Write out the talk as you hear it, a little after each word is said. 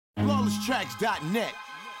StylishTracks.net.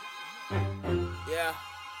 Yeah.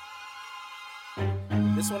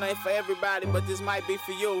 This one ain't for everybody, but this might be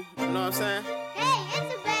for you. You know what I'm saying? Hey,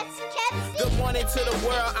 it's the best kept Good morning to the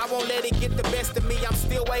world, I won't let it get the best of me. I'm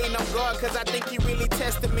still waiting on God, cause I think he really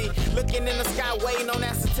tested me. Looking in the sky, waiting on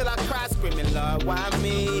answers till I cry, screaming, Lord, why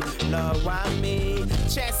me? Lord, why me?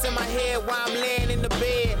 Chants in my head while I'm laying in the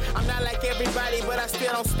bed. I'm not like everybody, but I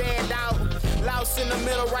still don't stand out. Lost in the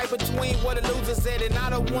middle, right between what the losers at. And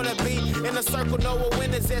I don't wanna be in a circle, know what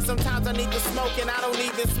winners at. Sometimes I need to smoke, and I don't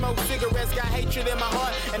even smoke cigarettes. Got hatred in my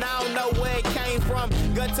heart, and I don't know where it came from.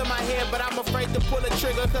 Gun to my head, but I'm afraid to pull a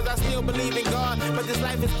trigger, cause I still believe in God, but this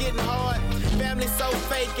life is getting hard. Family so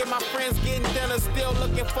fake, and my friends getting thinner. Still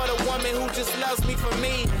looking for the woman who just loves me for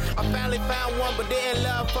me. I finally found one, but didn't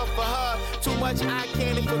love her for her. Too much eye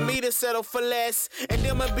candy for me to settle for less. And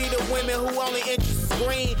them would be the women who only interest is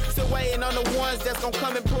green. Still waiting on the ones that's gonna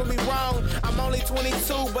come and prove me wrong. I'm only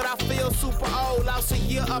 22, but I feel super old. Lost a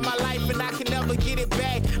year of my life and I can never get it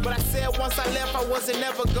back. But I said once I left I wasn't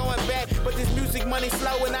never going back. But this music money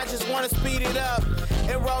slow and I just wanna speed it up.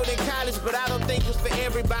 Enrolled in college, but I don't think it's for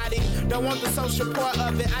everybody. Don't want the social part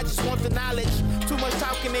of it, I just want the knowledge. Too much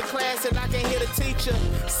talking in class and I can't hear the teacher.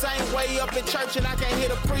 Same way up in church and I can't hear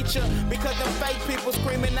the preacher. Because them fake people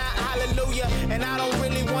screaming out hallelujah. And I don't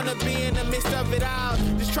really wanna be in the midst of it all.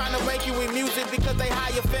 Just trying to make you with music because they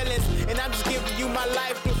hide your feelings. And I'm just giving you my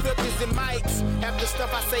life through filters and mics. Half the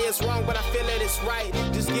stuff I say is wrong, but I feel that it's right.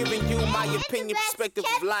 Just giving you my opinion, perspective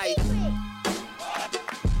of life.